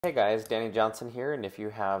Hey guys, Danny Johnson here, and if you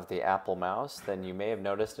have the Apple mouse, then you may have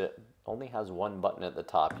noticed it only has one button at the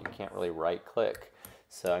top. You can't really right click.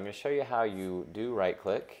 So I'm going to show you how you do right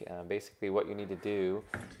click. Basically what you need to do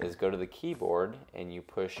is go to the keyboard and you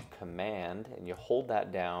push Command and you hold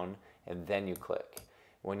that down and then you click.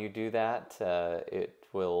 When you do that, it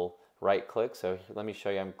will right click. So let me show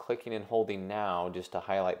you. I'm clicking and holding now just to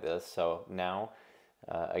highlight this. So now,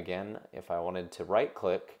 again, if I wanted to right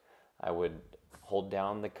click, I would hold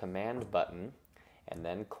down the command button and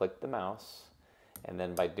then click the mouse, and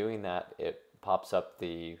then by doing that it pops up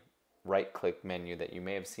the right click menu that you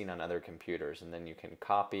may have seen on other computers, and then you can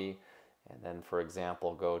copy and then, for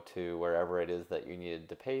example, go to wherever it is that you needed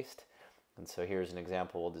to paste. And so here's an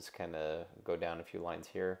example. We'll just kind of go down a few lines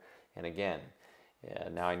here, and again,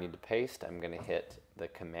 now I need to paste. I'm going to hit the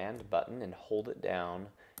command button and hold it down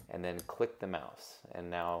and then click the mouse, and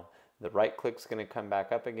now the right click's going to come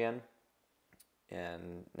back up again,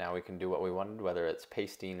 and now we can do what we wanted, whether it's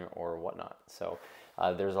pasting or whatnot. So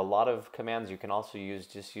there's a lot of commands you can also use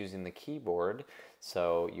just using the keyboard.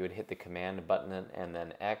 So you would hit the command button and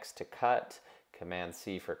then X to cut, command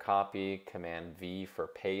C for copy, command V for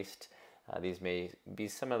paste. These may be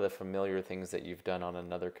some of the familiar things that you've done on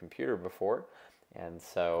another computer before. And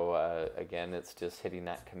so again, it's just hitting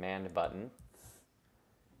that command button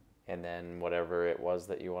and then whatever it was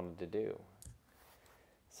that you wanted to do.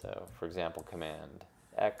 So, for example, Command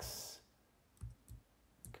X,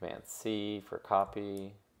 Command C for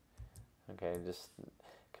copy, okay, just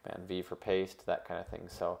Command V for paste, that kind of thing.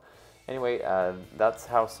 So, anyway, that's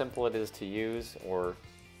how simple it is to use, or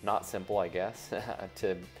not simple, I guess.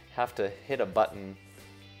 To have to hit a button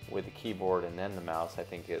with the keyboard and then the mouse, I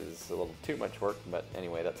think is a little too much work, but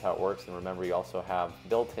anyway, that's how it works. And remember, you also have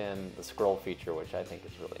built in the scroll feature, which I think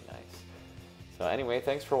is really nice. So anyway,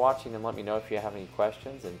 thanks for watching, and let me know if you have any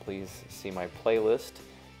questions, and please see my playlist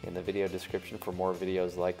in the video description for more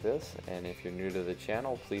videos like this. And if you're new to the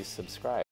channel, please subscribe.